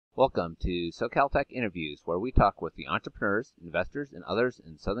Welcome to SoCalTech Interviews, where we talk with the entrepreneurs, investors, and others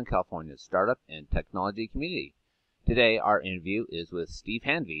in Southern California's startup and technology community. Today, our interview is with Steve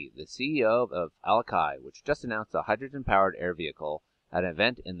Hanvey, the CEO of Alakai, which just announced a hydrogen-powered air vehicle at an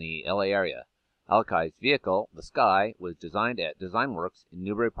event in the LA area. Alakai's vehicle, the Sky, was designed at DesignWorks in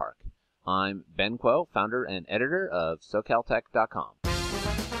Newbury Park. I'm Ben Kuo, founder and editor of SoCalTech.com.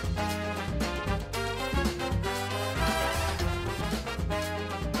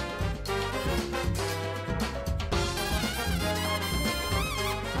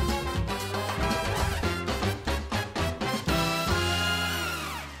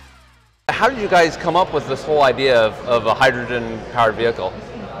 How did you guys come up with this whole idea of a hydrogen-powered vehicle?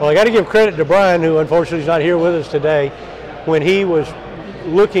 Well, I got to give credit to Brian, who unfortunately is not here with us today. When he was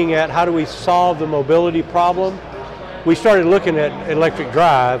looking at how do we solve the mobility problem, we started looking at electric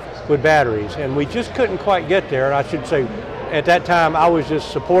drive with batteries, and we just couldn't quite get there. And I should say, at that time, I was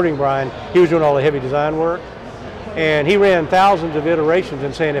just supporting Brian. He was doing all the heavy design work, and he ran thousands of iterations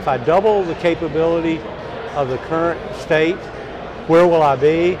and saying, if I double the capability of the current state, where will I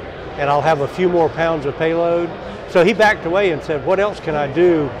be? And I'll have a few more pounds of payload. So he backed away and said, what else can I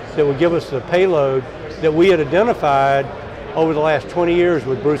do that would give us the payload that we had identified over the last 20 years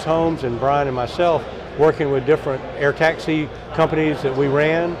with Bruce Holmes and Brian and myself, working with different air taxi companies that we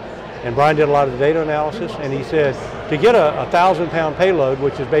ran. And Brian did a lot of the data analysis, and he said, to get a 1,000-pound payload,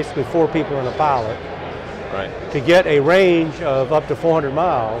 which is basically 4 people and a pilot, right, to get a range of up to 400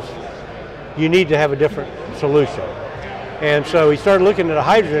 miles, you need to have a different solution. And so he started looking at a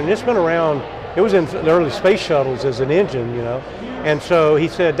hydrogen, and it's been around, it was in the early space shuttles as an engine, you know. And so he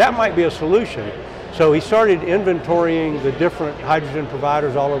said that might be a solution. So he started inventorying the different hydrogen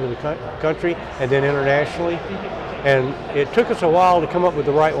providers all over the country and then internationally. And it took us a while to come up with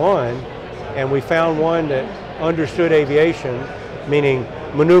the right one, and we found one that understood aviation, meaning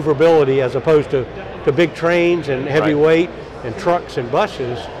maneuverability as opposed to big trains and heavy weight and trucks and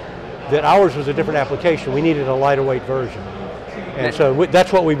buses, that ours was a different application. We needed a lighter weight version. And so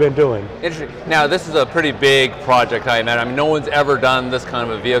that's what we've been doing. Interesting. Now, this is a pretty big project, I imagine. I mean, no one's ever done this kind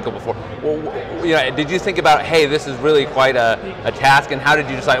of a vehicle before. Well, you know, did you think about, hey, this is really quite a task, and how did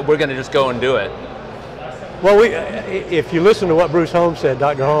you decide we're going to just go and do it? Well, if you listen to what Bruce Holmes said,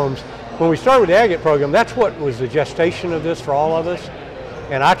 Dr. Holmes, when we started with the Agate program, that's what was the gestation of this for all of us.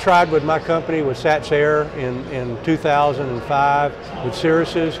 And I tried with my company, with Sats Air in 2005 with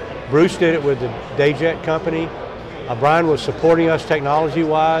Cirrus's. Bruce did it with the Dayjet company. Brian was supporting us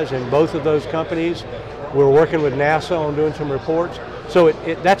technology-wise in both of those companies. We're working with NASA on doing some reports. So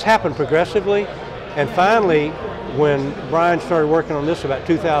that's happened progressively. And finally, when Brian started working on this about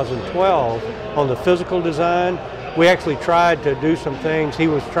 2012 on the physical design, we actually tried to do some things. He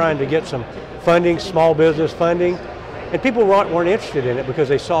was trying to get some funding, small business funding, and people weren't interested in it because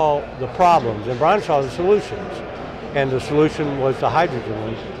they saw the problems, and Brian saw the solutions. And the solution was the hydrogen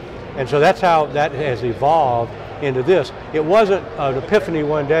one. And so that's how that has evolved into this. It wasn't an epiphany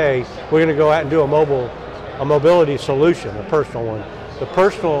one day, we're going to go out and do a mobility solution, a personal one. The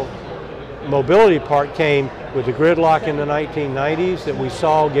personal mobility part came with the gridlock in the 1990s that we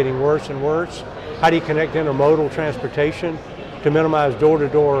saw getting worse and worse. How do you connect intermodal transportation to minimize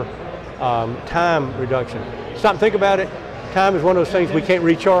door-to-door time reduction? Stop and think about it. Time is one of those things we can't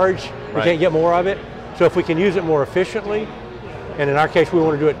recharge, we can't get more of it. So if we can use it more efficiently, and in our case we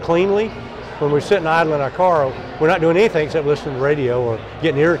want to do it cleanly, when we're sitting idle in our car, we're not doing anything except listening to the radio or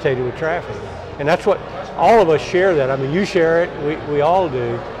getting irritated with traffic. And that's what, all of us share that. I mean, you share it, we all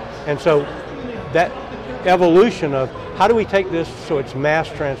do. And so that evolution of how do we take this so it's mass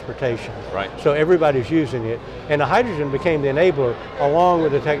transportation? Right. So everybody's using it. And the hydrogen became the enabler along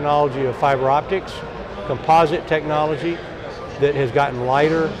with the technology of fiber optics, composite technology that has gotten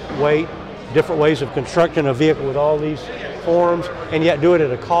lighter weight, different ways of constructing a vehicle with all these forms, and yet do it at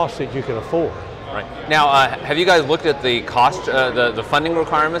a cost that you can afford. Right. Now, have you guys looked at the cost, the funding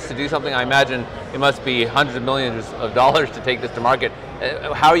requirements to do something? I imagine it must be hundreds of millions of dollars to take this to market.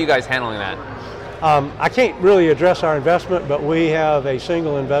 How are you guys handling that? I can't really address our investment, but we have a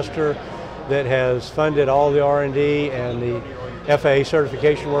single investor that has funded all the R&D and the FAA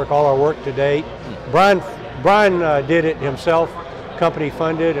certification work, all our work to date. Brian did it himself, company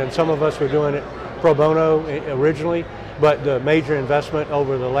funded, and some of us were doing it pro bono originally. But the major investment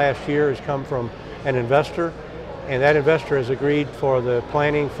over the last year has come from an investor, and that investor has agreed for the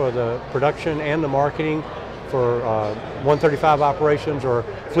planning for the production and the marketing for 135 operations or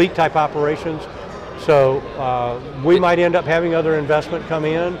fleet type operations. So we might end up having other investment come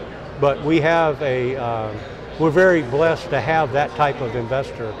in, but we have we're very blessed to have that type of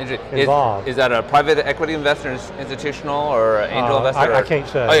investor involved. Is that a private equity investor, institutional, or angel investor? I can't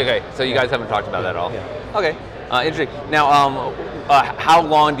say. Oh, okay, so you guys haven't talked about that at all. Yeah. Okay, interesting. Now, how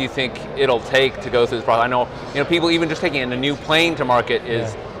long do you think it'll take to go through this process? I know, people even just taking a new plane to market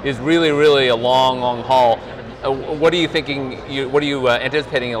is really a long haul. What are you thinking? What are you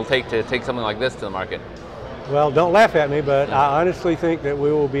anticipating it'll take to take something like this to the market? Well, don't laugh at me, but I honestly think that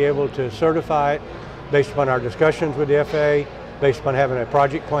we will be able to certify it based upon our discussions with the FAA, based upon having a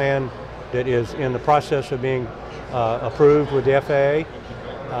project plan that is in the process of being approved with the FAA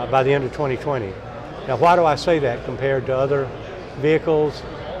by the end of 2020. Now, why do I say that compared to other vehicles?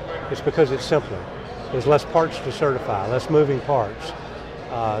 It's because it's simpler. There's less parts to certify, less moving parts.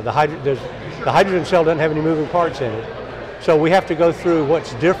 The hydrogen cell doesn't have any moving parts in it, so we have to go through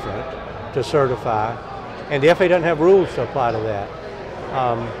what's different to certify, and the FAA doesn't have rules to apply to that.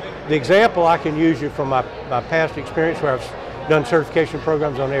 The example I can use you from my past experience where I've done certification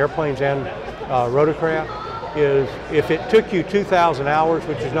programs on airplanes and rotorcraft is if it took you 2,000 hours,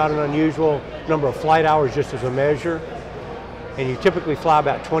 which is not an unusual number of flight hours just as a measure, and you typically fly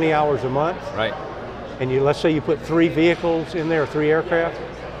about 20 hours a month. Right. And let's say you put 3 vehicles in there, 3 aircraft,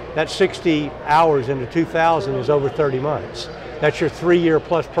 that 60 hours into 2,000 is over 30 months. That's your 3-year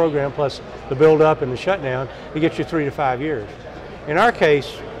plus program, plus the build up and the shutdown. It gets you 3 to 5 years. In our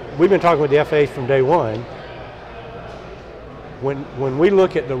case, we've been talking with the FAA from day one. When we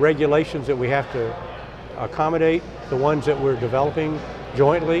look at the regulations that we have to accommodate, the ones that we're developing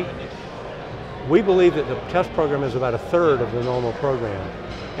jointly, we believe that the test program is about 1/3 of the normal program.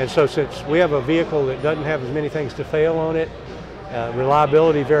 And so since we have a vehicle that doesn't have as many things to fail on it,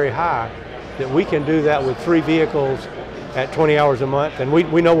 reliability very high, that we can do that with 3 vehicles at 20 hours a month, and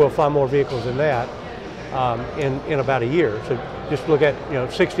we know we'll fly more vehicles than that in about a year. So just look at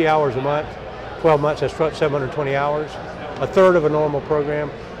 60 hours a month, 12 months, that's 720 hours. 1/3 of a normal program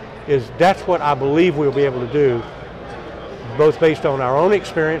that's what I believe we'll be able to do, both based on our own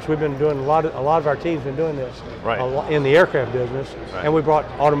experience. We've been doing a lot of our team's been doing this in the aircraft business, and we brought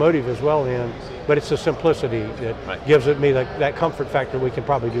automotive as well in, but it's the simplicity that gives me that comfort factor we can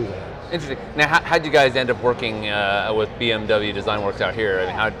probably do that. Interesting. Now, how did you guys end up working with BMW Design Works out here? I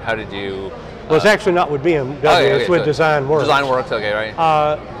mean, how did you? Well, it's actually not with BMW, it's with Design Works. Design Works, okay,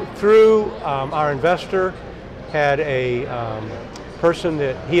 right. Through our investor had a person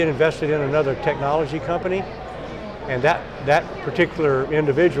that he had invested in another technology company, and that particular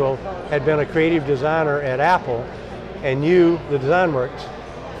individual had been a creative designer at Apple and knew the Design Works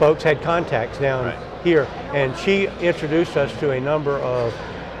folks, had contacts down here, and she introduced us to a number of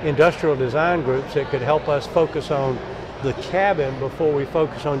industrial design groups that could help us focus on the cabin before we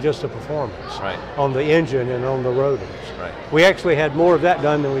focus on just the performance, on the engine and on the rotors. We actually had more of that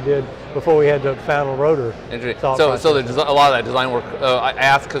done than we did before we had the final rotor. So a lot of that design work, I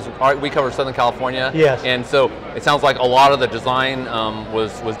asked because we cover Southern California. Yes. And so it sounds like a lot of the design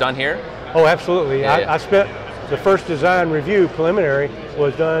was done here? Oh, absolutely. I spent the first design review preliminary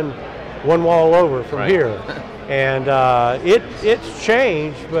was done one wall over from here. And it's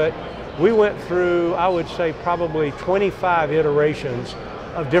changed, but we went through, I would say, probably 25 iterations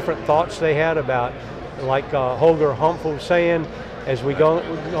of different thoughts they had about, like Holger Humph was saying, as we go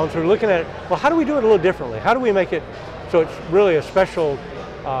through looking at it, well, how do we do it a little differently? How do we make it so it's really a special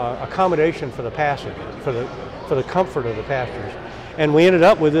accommodation for the passenger, for the comfort of the passengers? And we ended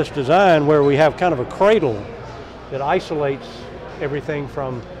up with this design where we have kind of a cradle that isolates everything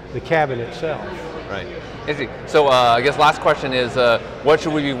from the cabin itself. Right. So I guess last question is, what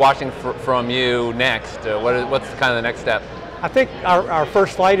should we be watching from you next? What's kind of the next step? I think our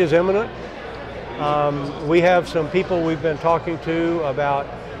first flight is imminent. We have some people we've been talking to about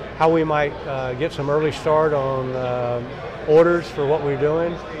how we might get some early start on orders for what we're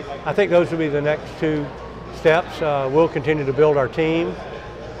doing. I think those will be the next 2 steps. We'll continue to build our team,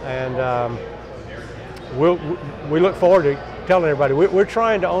 and we look forward to telling everybody. We're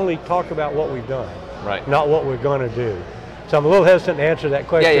trying to only talk about what we've done, not what we're going to do. So I'm a little hesitant to answer that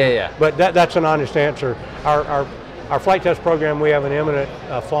question, but that's an honest answer. Our flight test program, we have an imminent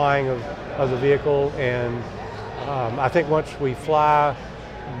flying of the vehicle, and I think once we fly,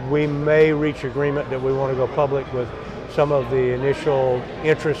 we may reach agreement that we want to go public with some of the initial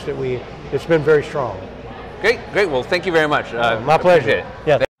interest that it's been very strong. Great. Well, thank you very much. My pleasure.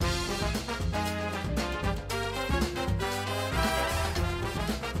 Yeah.